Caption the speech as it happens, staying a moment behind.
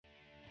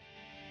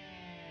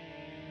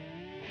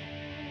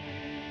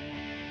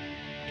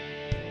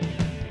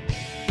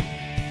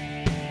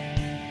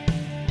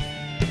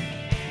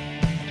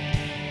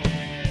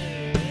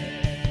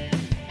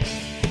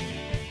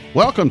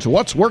Welcome to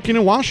What's Working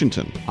in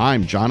Washington.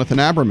 I'm Jonathan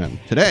Aberman.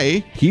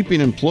 Today,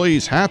 keeping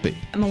employees happy.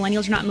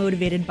 Millennials are not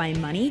motivated by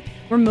money.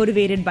 We're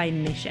motivated by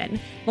mission.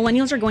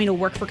 Millennials are going to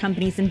work for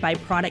companies and buy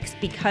products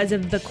because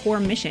of the core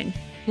mission.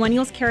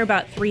 Millennials care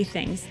about three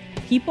things: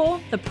 people,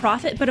 the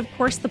profit, but of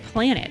course the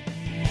planet.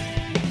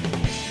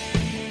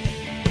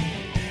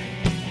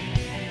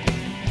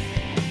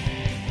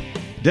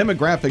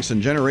 Demographics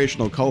and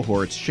generational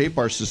cohorts shape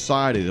our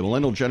society. The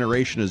millennial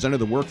generation has entered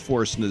the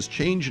workforce and is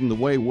changing the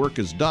way work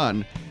is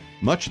done,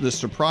 much to the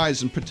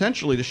surprise and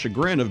potentially the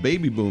chagrin of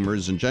baby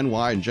boomers and Gen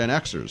Y and Gen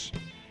Xers.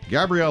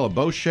 Gabriella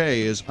Bosché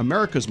is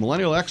America's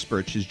millennial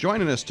expert. She's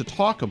joining us to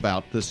talk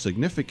about this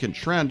significant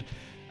trend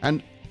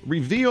and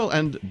reveal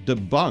and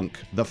debunk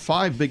the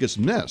 5 biggest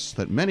myths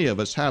that many of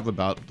us have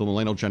about the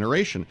millennial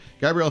generation.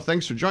 Gabriella,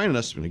 thanks for joining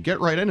us. I'm going to get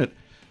right in it.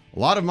 A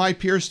lot of my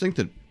peers think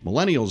that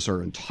millennials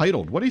are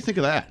entitled. What do you think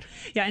of that?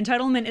 Yeah,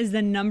 entitlement is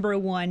the number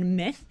one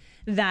myth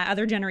that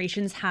other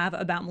generations have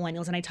about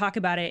millennials. And I talk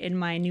about it in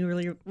my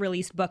newly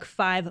released book,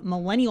 5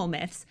 Millennial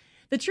Myths.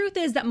 The truth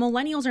is that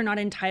millennials are not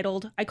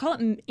entitled. I call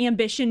it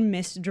ambition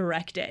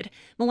misdirected.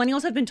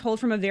 Millennials have been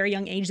told from a very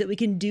young age that we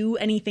can do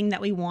anything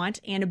that we want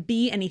and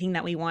be anything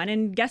that we want.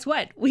 And guess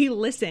what? We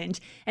listened.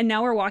 And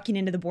now we're walking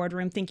into the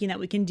boardroom thinking that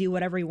we can do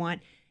whatever we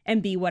want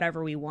and be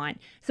whatever we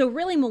want. So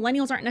really,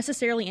 millennials aren't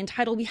necessarily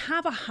entitled. We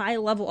have a high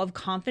level of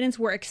confidence.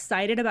 We're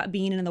excited about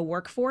being in the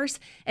workforce,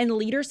 and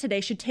leaders today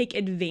should take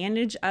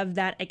advantage of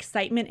that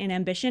excitement and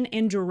ambition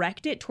and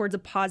direct it towards a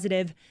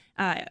positive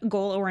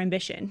goal or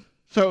ambition.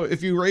 So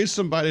if you raise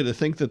somebody to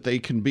think that they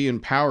can be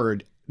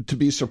empowered, to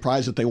be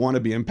surprised that they want to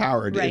be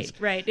empowered.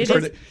 Right.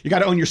 You got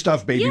to own your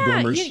stuff, baby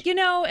boomers.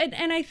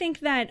 And I think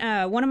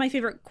that one of my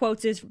favorite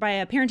quotes is by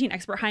a parenting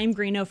expert, Chaim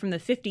Grino, from the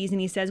 50s. And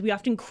he says, we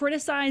often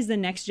criticize the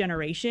next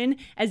generation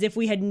as if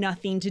we had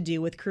nothing to do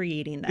with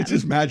creating them. It's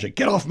just magic.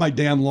 Get off my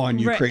damn lawn,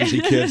 you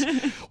crazy kids.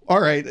 All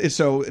right.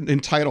 So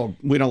entitled,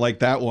 we don't like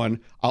that one.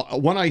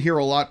 One I hear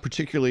a lot,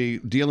 particularly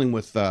dealing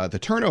with the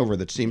turnover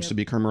that seems to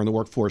be occurring in the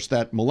workforce,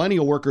 that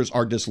millennial workers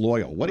are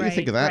disloyal. What do you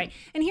think of that? Right.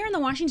 And here in the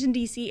Washington,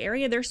 D.C.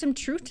 area, there's some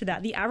truth to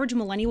that. The average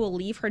millennial will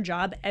leave her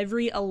job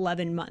every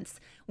 11 months,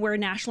 where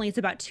nationally it's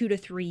about 2 to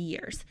 3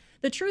 years.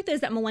 The truth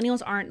is that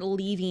millennials aren't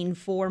leaving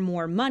for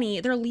more money.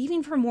 They're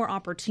leaving for more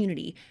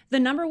opportunity. The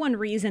number one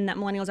reason that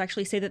millennials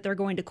actually say that they're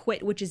going to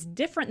quit, which is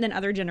different than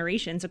other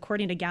generations,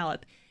 according to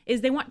Gallup,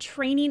 is they want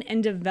training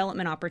and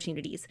development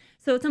opportunities.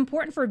 So it's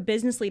important for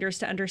business leaders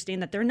to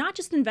understand that they're not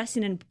just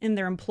investing in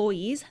their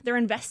employees, they're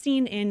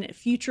investing in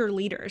future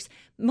leaders.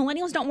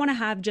 Millennials don't want to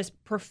have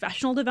just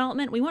professional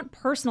development. We want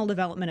personal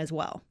development as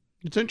well.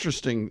 It's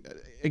interesting.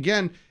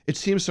 Again, it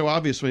seems so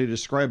obvious when you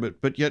describe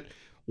it, but yet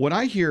what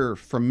I hear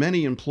from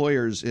many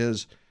employers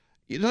is,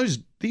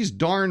 these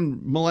darn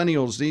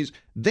millennials,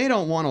 they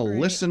don't want to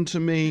listen to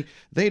me.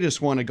 They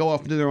just want to go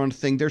off and do their own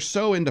thing. They're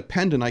so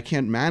independent, I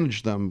can't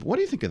manage them. What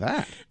do you think of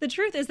that? The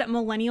truth is that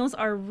millennials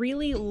are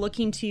really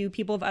looking to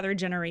people of other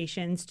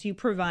generations to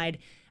provide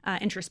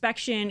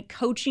introspection,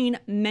 coaching,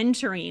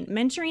 mentoring.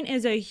 Mentoring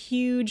is a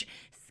huge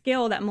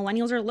skill that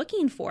millennials are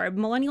looking for.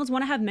 Millennials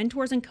want to have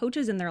mentors and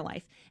coaches in their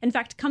life. In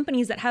fact,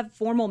 companies that have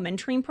formal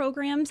mentoring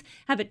programs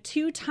have a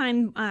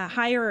 2-time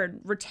higher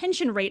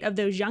retention rate of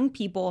those young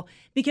people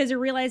because they're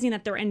realizing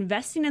that they're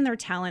investing in their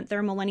talent,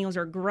 their millennials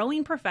are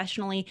growing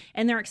professionally,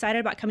 and they're excited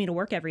about coming to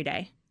work every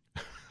day.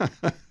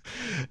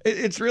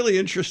 It's really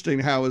interesting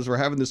how, as we're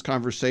having this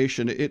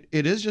conversation,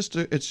 it's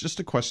just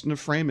a question of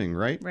framing,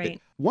 right? Right.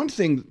 One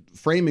thing,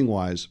 framing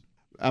wise,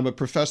 I'm a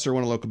professor at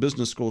one of the local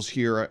business schools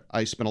here.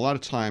 I spend a lot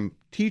of time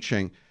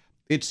teaching.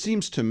 It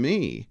seems to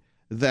me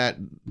that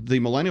the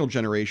millennial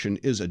generation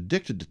is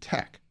addicted to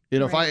tech.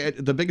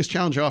 The biggest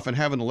challenge I often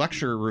have in the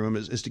lecture room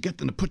is to get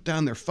them to put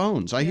down their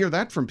phones. I hear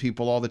that from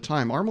people all the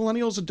time. Are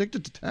millennials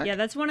addicted to tech? Yeah,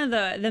 that's one of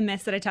the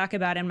myths that I talk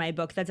about in my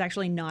book. That's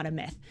actually not a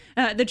myth.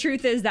 The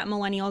truth is that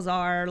millennials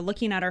are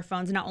looking at our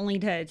phones not only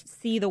to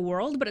see the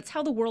world, but it's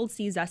how the world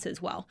sees us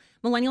as well.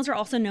 Millennials are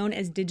also known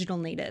as digital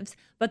natives,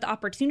 but the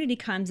opportunity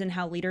comes in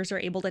how leaders are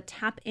able to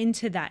tap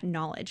into that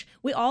knowledge.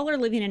 We all are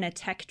living in a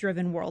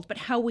tech-driven world, but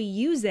how we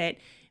use it,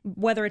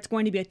 whether it's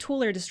going to be a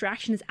tool or a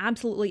distraction, is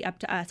absolutely up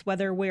to us,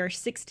 whether we're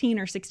 16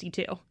 or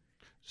 62.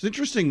 It's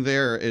interesting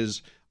there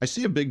is I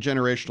see a big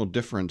generational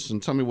difference,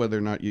 and tell me whether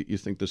or not you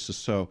think this is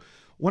so.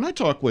 When I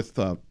talk with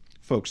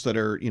folks that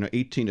are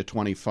 18 to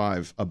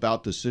 25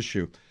 about this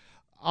issue,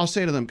 I'll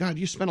say to them, God,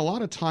 you spend a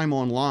lot of time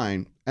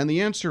online. And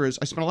the answer is,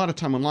 I spend a lot of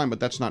time online, but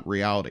that's not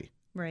reality.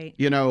 Right.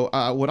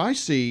 What I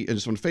see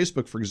is on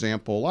Facebook, for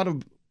example, a lot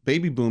of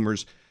baby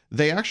boomers,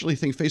 they actually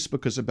think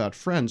Facebook is about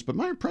friends. But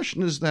my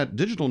impression is that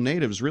digital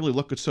natives really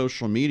look at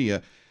social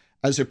media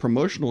as a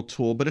promotional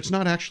tool, but it's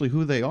not actually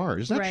who they are.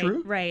 Is that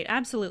true? Right.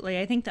 Absolutely.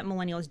 I think that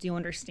millennials do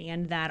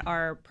understand that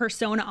our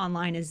persona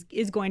online is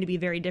going to be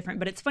very different.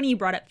 But it's funny you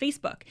brought up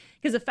Facebook,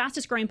 because the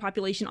fastest growing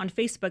population on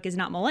Facebook is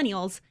not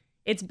millennials,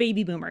 it's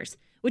baby boomers,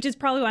 which is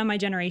probably why my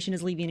generation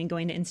is leaving and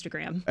going to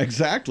Instagram.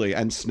 Exactly.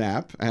 And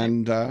Snap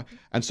and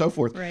so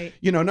forth. Right.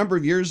 A number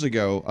of years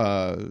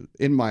ago,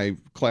 in my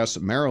class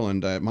at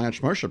Maryland, my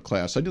entrepreneurship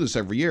class, I do this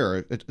every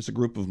year. It's a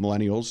group of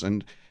millennials,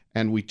 and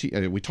And we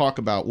talk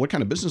about what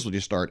kind of business would you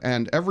start.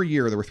 And every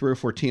year there were 3 or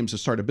 4 teams that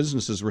started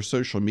businesses were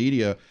social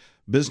media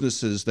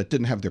businesses that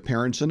didn't have their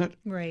parents in it.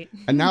 Right.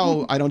 And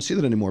now I don't see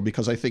that anymore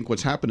because I think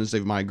what's happened is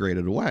they've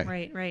migrated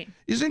away. Right.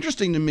 It's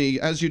interesting to me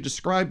as you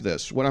describe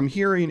this. What I'm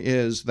hearing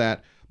is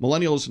that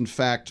millennials, in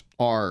fact,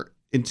 are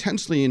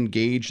intensely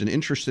engaged and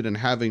interested in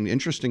having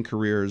interesting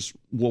careers,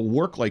 will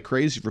work like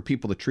crazy for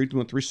people that treat them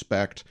with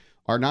respect,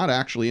 are not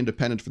actually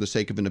independent for the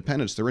sake of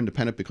independence. They're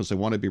independent because they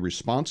want to be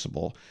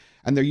responsible,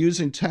 and they're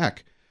using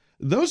tech.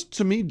 Those,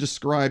 to me,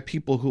 describe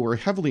people who are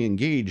heavily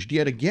engaged.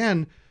 Yet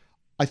again,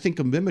 I think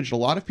an image a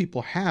lot of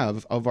people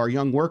have of our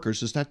young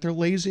workers is that they're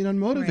lazy and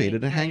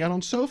unmotivated and hang out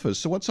on sofas.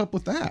 So what's up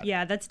with that?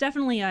 Yeah, that's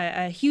definitely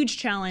a huge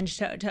challenge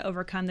to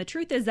overcome. The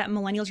truth is that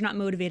millennials are not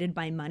motivated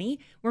by money.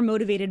 We're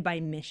motivated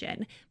by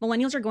mission.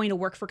 Millennials are going to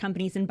work for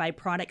companies and buy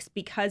products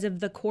because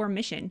of the core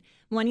mission.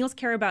 Millennials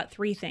care about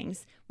 3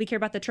 things. We care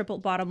about the triple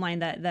bottom line,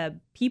 the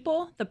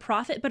people, the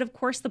profit, but of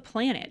course the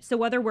planet. So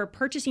whether we're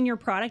purchasing your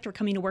product or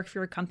coming to work for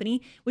your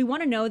company, we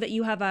want to know that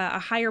you have a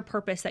higher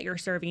purpose that you're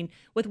serving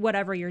with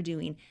whatever you're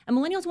doing. And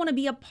millennials want to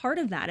be a part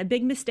of that. A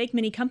big mistake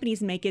many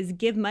companies make is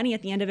give money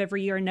at the end of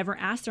every year and never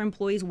ask their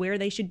employees where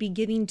they should be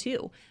giving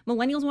to.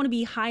 Millennials want to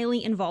be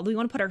highly involved. We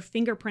want to put our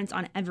fingerprints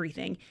on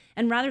everything.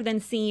 And rather than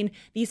seeing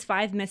these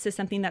 5 myths as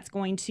something that's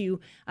going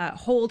to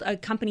hold a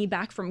company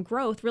back from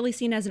growth, really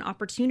seen as an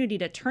opportunity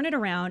to turn it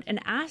around and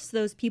ask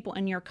those people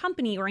in your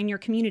company or in your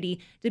community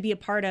to be a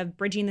part of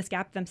bridging this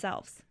gap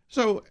themselves.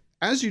 So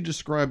as you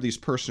describe these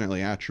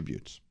personality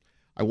attributes,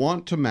 I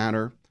want to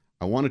matter,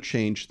 I want to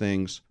change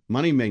things.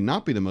 Money may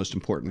not be the most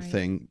important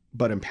thing,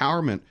 but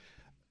empowerment,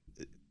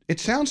 it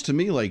sounds to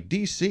me like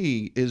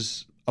DC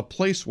is a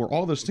place where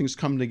all those things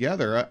come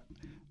together.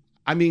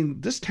 I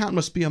mean, this town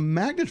must be a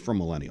magnet for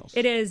millennials.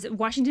 It is.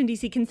 Washington,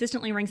 D.C.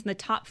 consistently ranks in the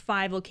top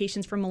 5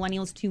 locations for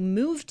millennials to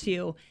move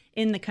to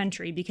in the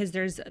country because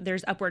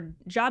there's upward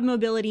job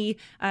mobility.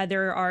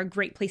 There are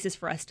great places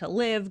for us to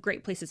live,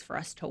 great places for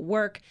us to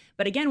work.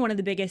 But again, one of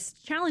the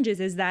biggest challenges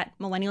is that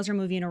millennials are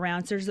moving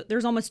around. So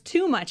there's almost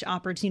too much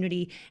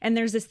opportunity. And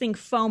there's this thing,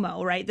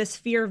 FOMO, right? This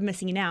fear of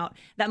missing out,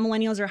 that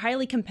millennials are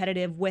highly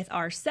competitive with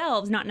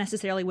ourselves, not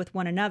necessarily with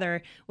one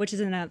another, which is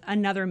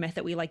another myth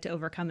that we like to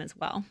overcome as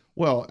well.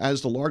 Well,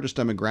 as the largest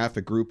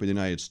demographic group in the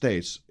United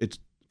States,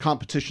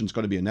 competition is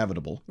going to be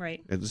inevitable.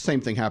 Right. And the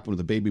same thing happened with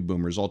the baby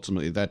boomers.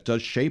 Ultimately, that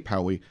does shape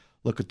how we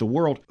look at the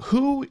world.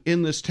 Who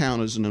in this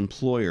town as an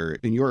employer,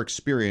 in your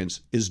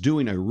experience, is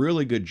doing a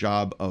really good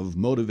job of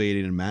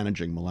motivating and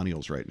managing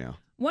millennials right now?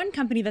 One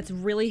company that's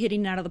really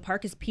hitting it out of the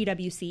park is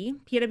PwC.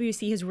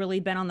 PwC has really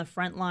been on the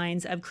front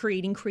lines of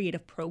creating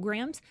creative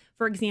programs.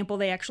 For example,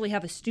 they actually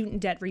have a student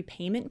debt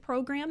repayment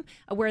program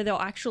where they'll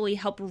actually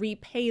help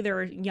repay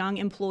their young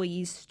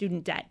employees'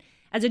 student debt.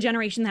 As a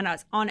generation that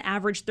has on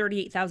average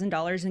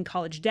 $38,000 in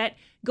college debt,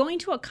 going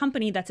to a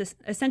company that's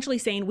essentially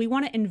saying, we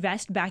want to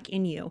invest back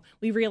in you.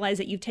 We realize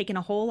that you've taken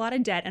a whole lot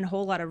of debt and a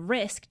whole lot of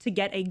risk to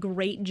get a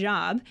great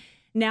job.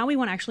 Now we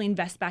want to actually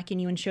invest back in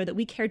you and show that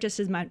we care just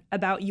as much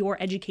about your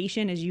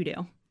education as you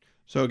do.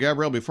 So,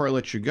 Gabrielle, before I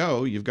let you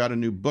go, you've got a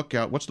new book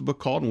out. What's the book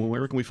called and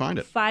where can we find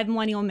it? 5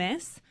 Millennial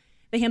Myths,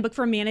 the handbook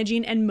for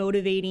managing and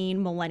motivating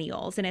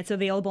millennials. And it's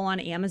available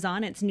on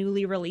Amazon. It's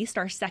newly released,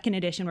 our 2nd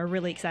edition. We're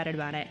really excited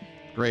about it.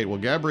 Great. Well,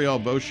 Gabrielle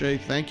Bosché,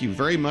 thank you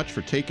very much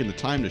for taking the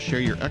time to share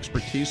your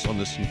expertise on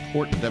this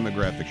important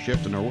demographic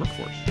shift in our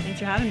workforce. Thanks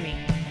for having me.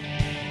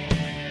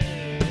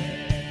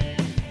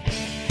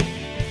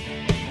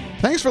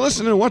 Thanks for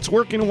listening to What's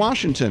Working in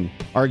Washington.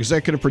 Our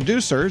executive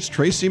producer is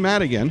Tracy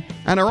Madigan,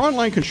 and our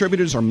online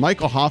contributors are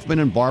Michael Hoffman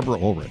and Barbara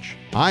Ulrich.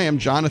 I am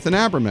Jonathan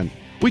Aberman.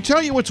 We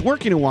tell you what's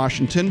working in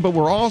Washington, but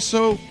we're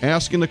also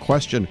asking the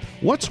question,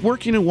 what's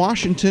working in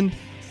Washington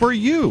for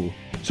you?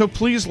 So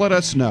please let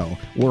us know.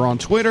 We're on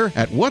Twitter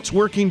at What's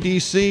Working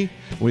DC.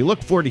 We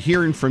look forward to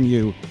hearing from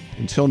you.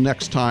 Until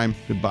next time,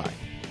 goodbye.